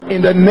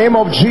In the name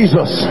of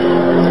Jesus,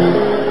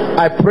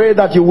 I pray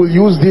that you will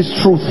use this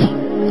truth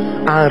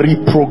and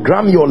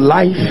reprogram your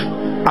life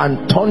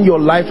and turn your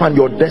life and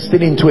your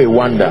destiny into a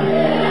wonder.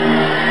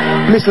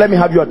 Please let me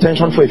have your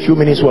attention for a few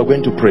minutes. We're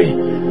going to pray.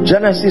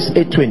 Genesis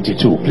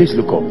 8:22. Please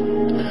look up.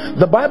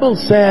 The Bible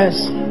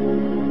says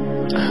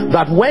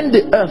that when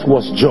the earth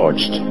was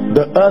judged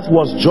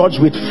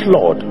with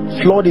flood.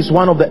 Flood is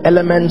one of the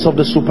elements of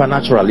the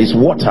supernatural, is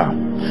water.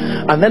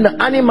 And then the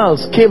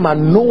animals came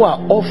and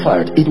Noah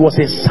offered, it was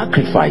a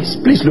sacrifice.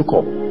 Please look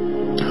up.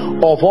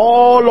 Of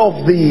all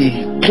of the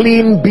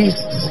clean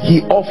beasts,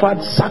 he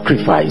offered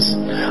sacrifice.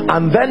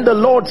 And then the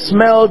Lord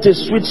smelled a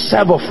sweet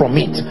savour from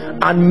it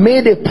and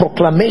made a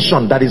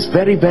proclamation that is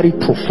very, very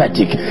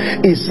prophetic.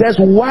 It says,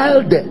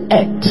 while the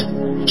earth,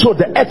 so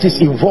the earth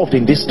is involved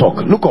in this talk.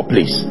 Look up,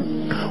 please.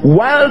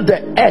 While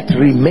the earth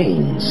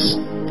remains,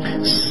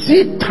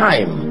 seed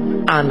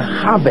time and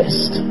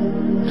harvest,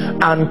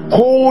 and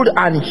cold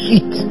and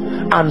heat,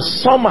 and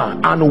summer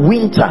and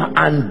winter,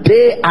 and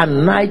day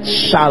and night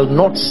shall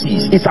not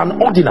cease. It's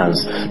an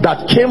ordinance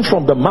that came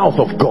from the mouth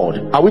of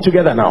God. Are we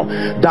together now?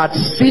 That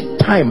seed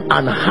time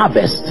and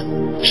harvest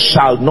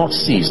shall not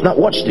cease. Now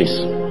watch this.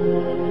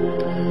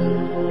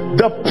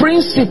 The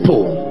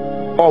principle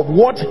of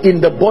what in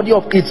the body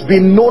of it's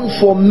been known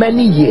for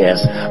many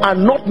years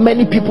and not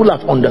many people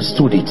have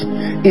understood it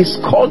is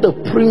called the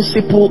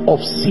principle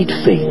of seed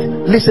faith.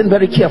 Listen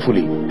very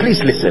carefully,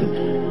 please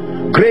listen.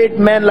 Great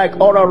men like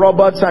Oral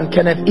Roberts and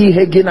Kenneth E.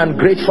 Hagin and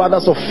great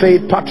fathers of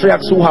faith,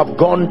 patriarchs who have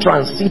gone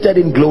transited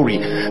in glory,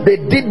 they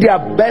did their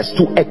best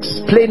to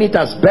explain it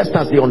as best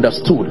as they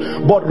understood.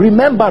 But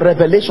remember,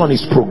 revelation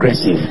is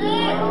progressive.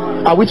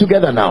 Are we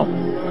together now?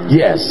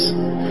 Yes.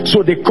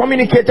 So they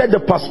communicated the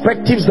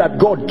perspectives that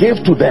God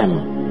gave to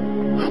them.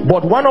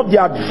 But one of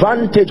the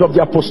advantage of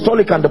the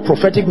apostolic and the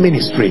prophetic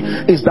ministry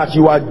is that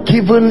you are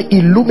given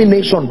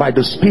illumination by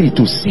the Spirit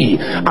to see,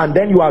 and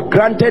then you are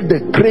granted the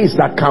grace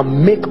that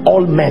can make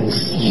all men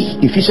see.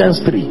 Ephesians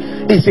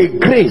 3 is a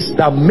grace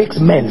that makes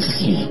men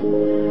see.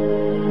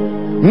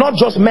 Not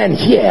just men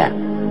hear,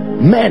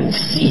 men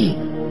see.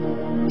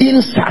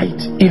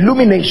 Insight,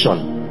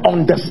 illumination,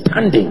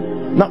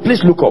 understanding. Now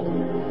please look up.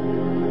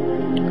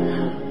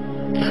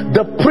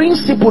 The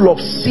principle of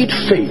seed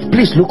faith,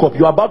 please look up.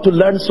 You're about to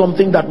learn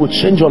something that will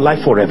change your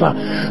life forever.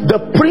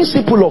 The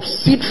principle of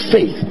seed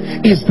faith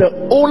is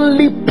the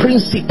only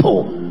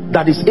principle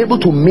that is able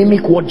to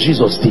mimic what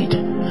Jesus did.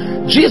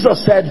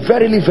 Jesus said,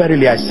 verily,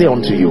 verily, I say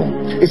unto you,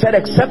 he said,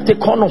 except a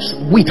corn of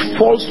wheat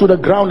falls to the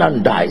ground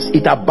and dies,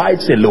 it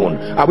abides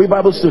alone. Are we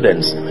Bible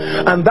students?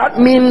 And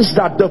that means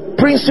that the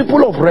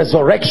principle of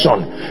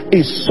resurrection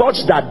is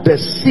such that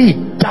the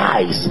seed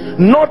dies,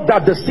 not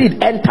that the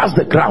seed enters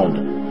the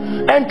ground.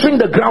 Entering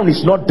the ground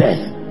is not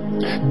death.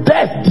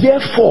 Death,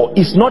 therefore,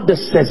 is not the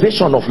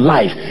cessation of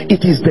life.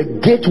 It is the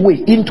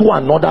gateway into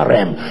another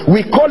realm.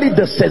 We call it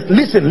the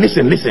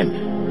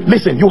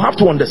listen. You have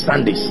to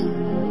understand this.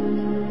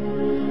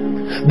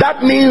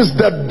 That means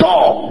the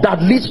door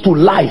that leads to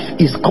life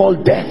is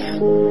called death.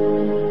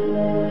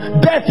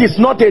 Death is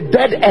not a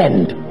dead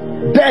end.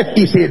 Death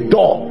is a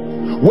door.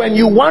 When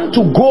you want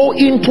to go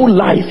into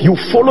life, you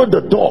follow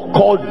the door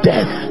called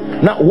death.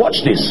 Now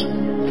watch this.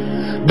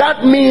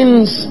 That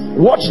means,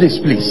 watch this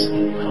please.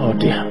 Oh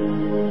dear.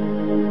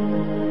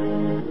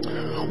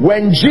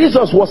 When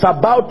Jesus was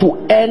about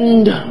to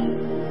end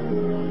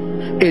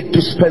a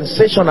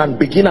dispensation and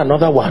begin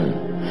another one,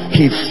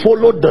 he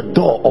followed the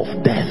door of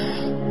death.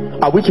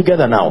 Are we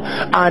together now?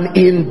 And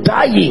in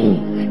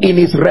dying, in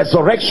his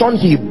resurrection,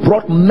 he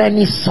brought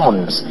many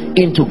sons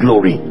into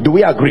glory. Do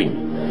we agree?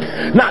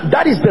 Now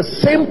that is the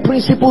same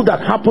principle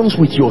that happens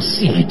with your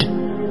seed.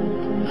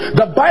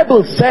 The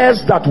Bible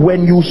says that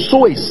when you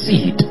sow a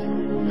seed,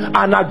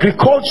 and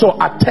agriculture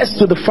attests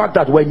to the fact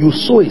that when you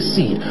sow a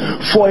seed,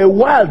 for a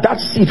while that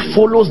seed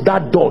follows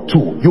that door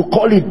too. You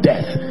call it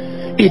death.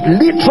 It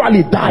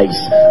literally dies,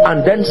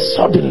 and then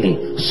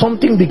suddenly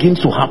something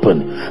begins to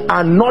happen.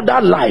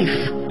 Another life.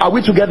 Are we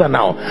together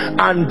now?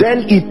 And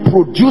then it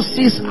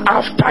produces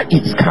after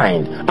its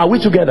kind. Are we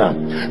together?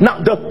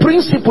 Now the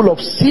principle of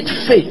seed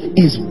faith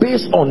is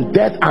based on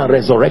death and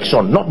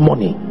resurrection, not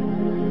money.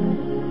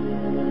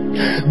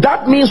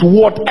 That means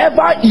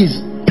whatever is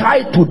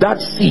tied to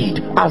that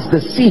seed, as the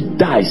seed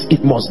dies,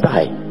 it must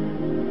die.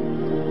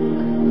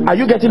 Are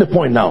you getting the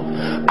point now?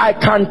 I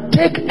can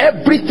take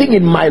everything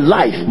in my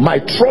life, my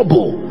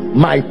trouble,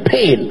 my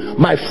pain,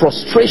 my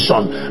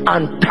frustration,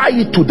 and tie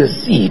it to the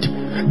seed.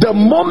 The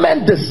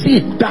moment the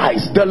seed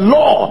dies, the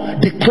law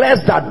declares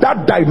that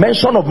that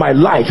dimension of my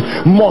life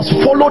must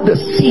follow the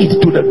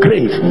seed to the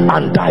grave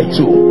and die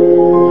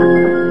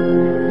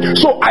too.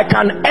 So I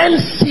can end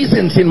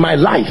seasons in my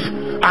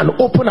life and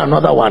open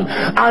another one.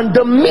 And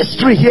the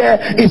mystery here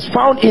is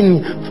found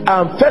in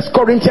 1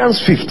 Corinthians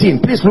 15.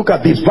 Please look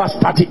at this, verse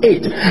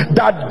 38.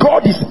 That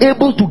God is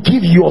able to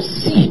give your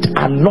seed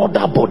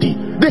another body.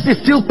 This is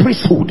still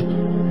priesthood.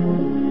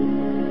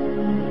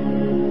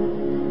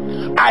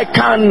 I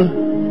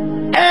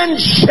can end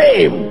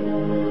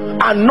shame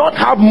and not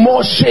have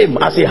more shame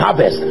as a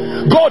harvest.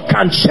 God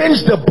can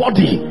change the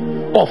body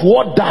of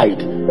what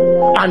died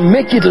and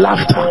make it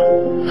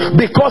laughter,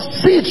 because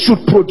seeds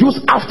should produce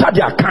after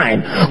their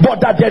kind, but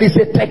that there is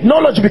a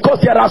technology,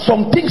 because there are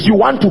some things you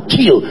want to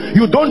kill,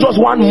 you don't just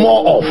want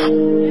more of.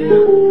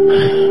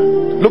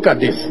 Look at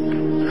this.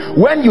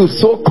 When you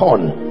sow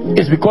corn,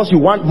 it's because you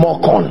want more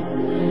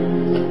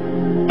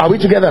corn. Are we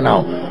together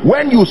now?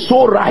 When you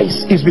sow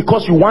rice, it's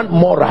because you want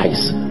more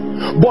rice.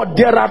 But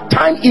there are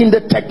times in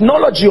the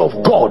technology of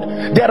God,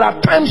 there are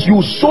times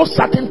you sow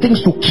certain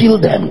things to kill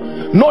them,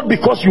 not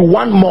because you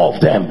want more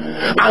of them,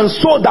 and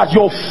so that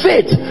your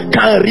faith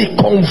can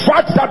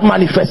reconvert that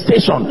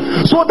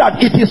manifestation, so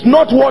that it is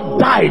not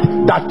what died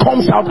that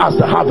comes out as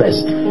the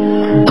harvest.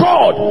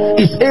 God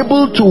is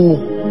able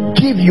to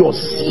give your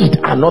seed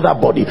another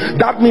body.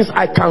 That means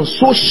I can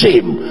sow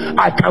shame,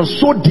 I can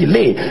sow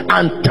delay,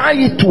 and tie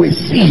it to a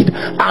seed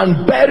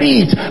and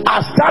bury it.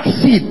 As that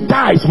seed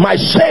dies, my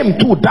shame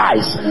too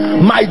dies,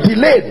 my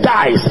delay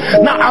dies.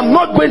 Now I'm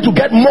not going to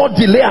get more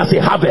delay as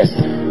a harvest,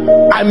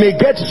 I may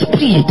get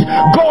speed.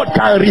 God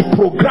can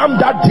reprogram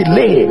that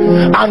delay,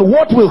 and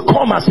what will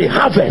come as a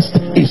harvest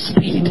is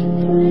speed.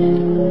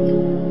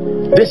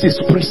 This is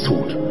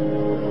priesthood.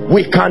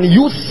 We can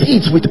use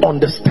seeds with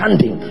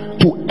understanding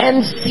to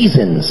end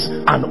seasons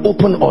and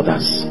open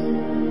others.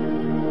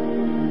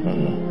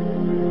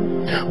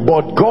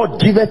 But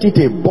God giveth it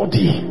a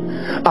body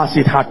as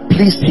it had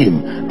pleased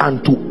him,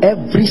 and to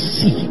every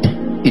seed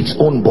its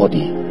own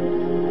body.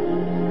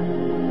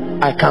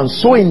 I can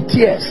sow in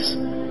tears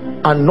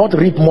and not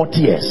reap more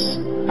tears.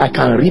 I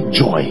can reap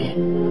joy.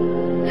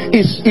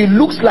 It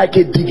looks like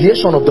a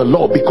deviation of the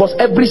law, because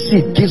every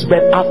seed gives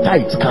birth after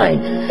its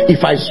kind.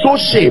 If I sow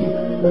shame,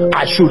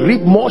 I should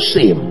reap more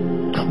shame.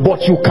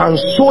 But you can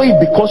sow it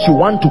because you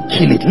want to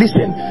kill it.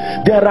 Listen,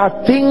 there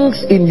are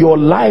things in your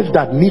life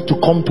that need to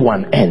come to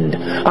an end,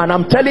 and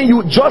I'm telling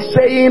you, just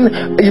saying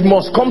it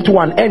must come to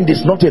an end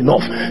is not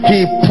enough.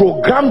 He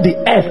programmed the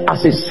earth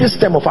as a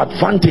system of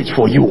advantage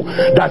for you,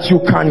 that you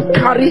can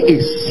carry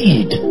a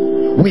seed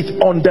with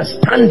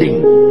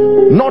understanding,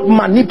 not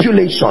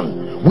manipulation,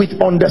 with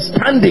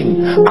understanding,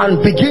 and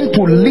begin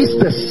to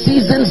list the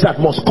seasons that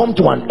must come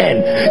to an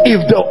end.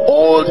 If the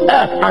old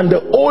earth and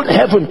the old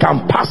heaven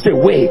can pass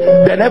away,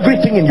 then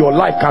everything in your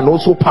life can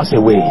also pass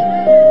away.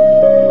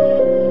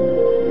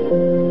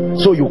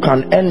 So you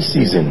can end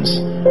seasons.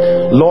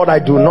 Lord,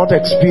 I do not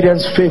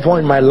experience favor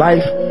in my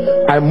life,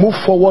 I move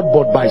forward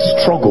but by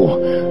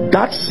struggle.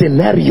 That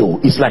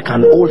scenario is like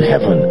an old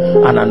heaven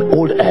and an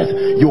old earth.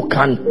 You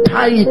can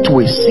tie it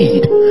to a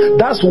seed.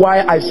 That's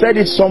why I said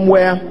it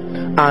somewhere,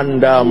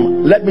 and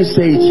let me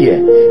say it here.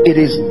 It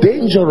is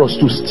dangerous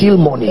to steal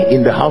money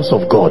in the house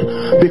of God,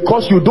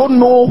 because you don't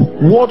know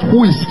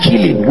who is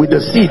killing with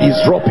the seed is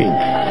dropping.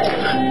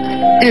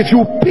 If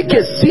you pick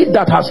a seed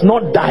that has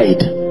not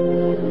died,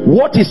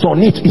 what is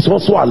on it is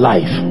also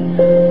alive.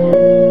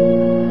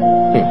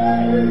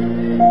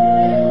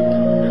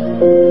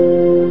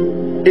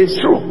 It's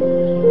true.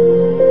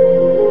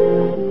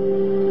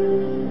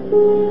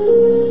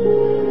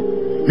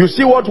 You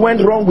see what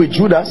went wrong with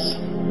Judas?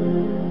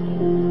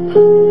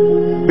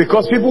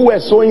 Because people were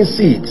sowing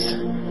seeds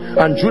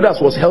and Judas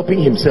was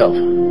helping himself.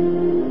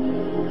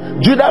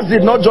 Judas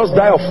did not just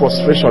die of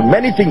frustration,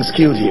 many things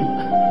killed him.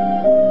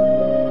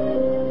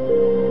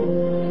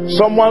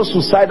 Someone's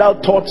suicidal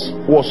thought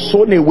was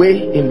sown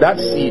away in that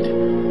seed,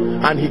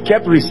 and he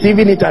kept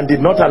receiving it and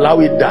did not allow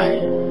it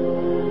die.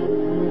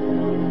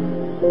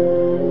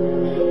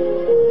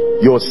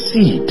 Your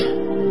seed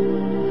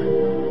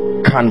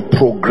can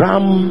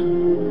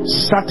program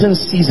certain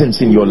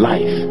seasons in your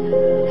life.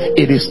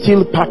 It is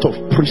still part of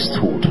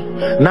priesthood.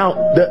 Now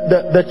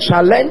the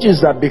challenge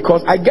is that,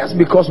 because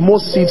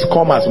most seeds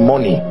come as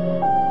money,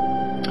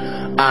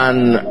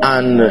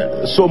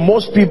 and so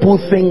most people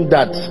think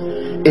that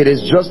it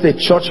is just a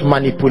church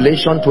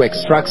manipulation to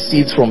extract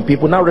seeds from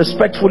people. Now,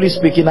 respectfully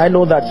speaking, I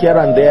know that here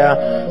and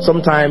there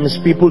sometimes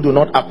people do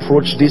not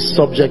approach this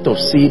subject of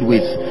seed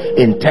with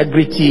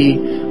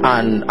integrity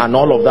and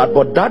all of that,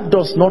 but that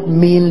does not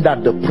mean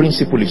that the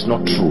principle is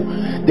not true.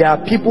 There are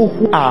people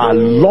who are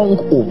long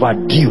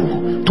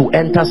overdue to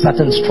enter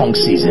certain strong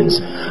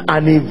seasons,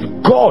 and if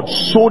God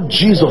sowed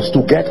Jesus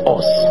to get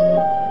us,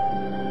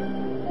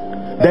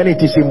 then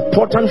it is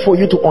important for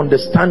you to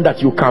understand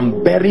that you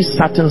can bury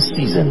certain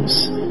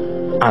seasons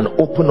and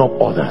open up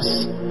others.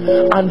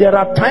 And there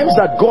are times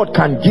that God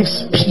can give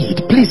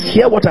speed. Please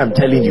hear what I'm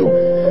telling you.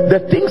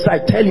 The things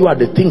I tell you are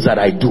the things that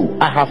I do.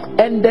 I have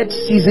ended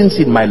seasons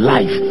in my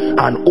life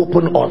and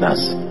opened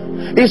others.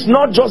 It's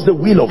not just the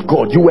will of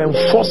God. You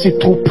enforce it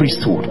through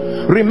priesthood.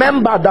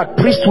 Remember that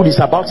priesthood is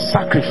about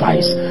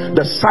sacrifice.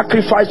 The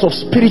sacrifice of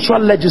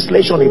spiritual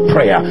legislation in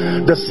prayer,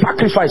 the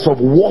sacrifice of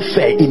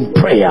warfare in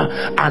prayer,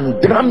 and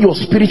drum your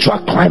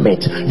spiritual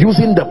climate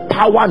using the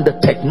power and the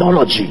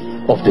technology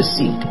of the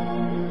seed.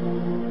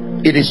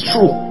 It is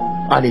true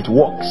and it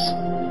works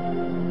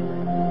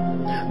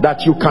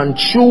that you can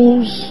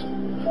choose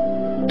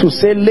to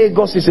say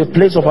Lagos is a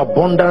place of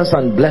abundance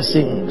and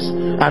blessings,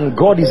 and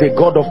God is a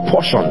God of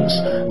portions.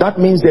 That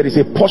means there is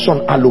a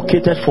portion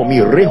allocated for me,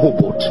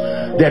 Rehoboth.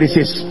 There is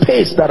a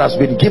space that has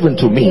been given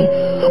to me,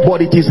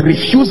 but it is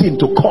refusing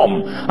to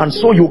come. And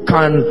so you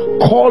can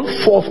call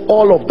forth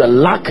all of the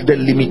lack, the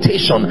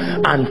limitation,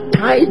 and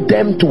tie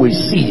them to a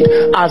seed.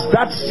 As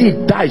that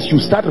seed dies, you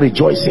start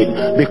rejoicing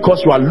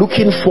because you are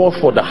looking forth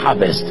for the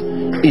harvest.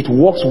 It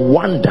works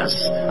wonders,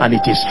 and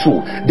it is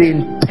true. The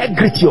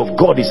integrity of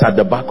God is at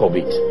the back of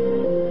it.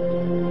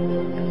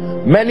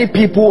 Many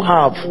people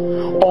have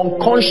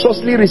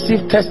unconsciously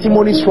received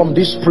testimonies from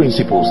these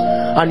principles,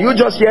 and you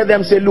just hear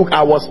them say, look,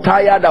 I was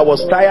tired,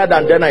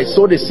 and then I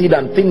sowed the seed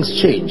and things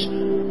changed.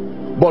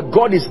 But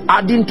God is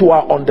adding to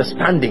our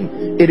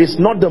understanding. It is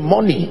not the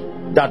money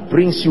that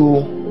brings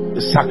you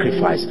the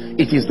sacrifice.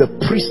 It is the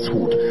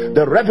priesthood.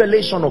 The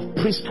revelation of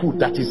priesthood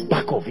that is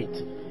back of it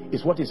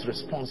is what is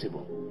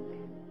responsible.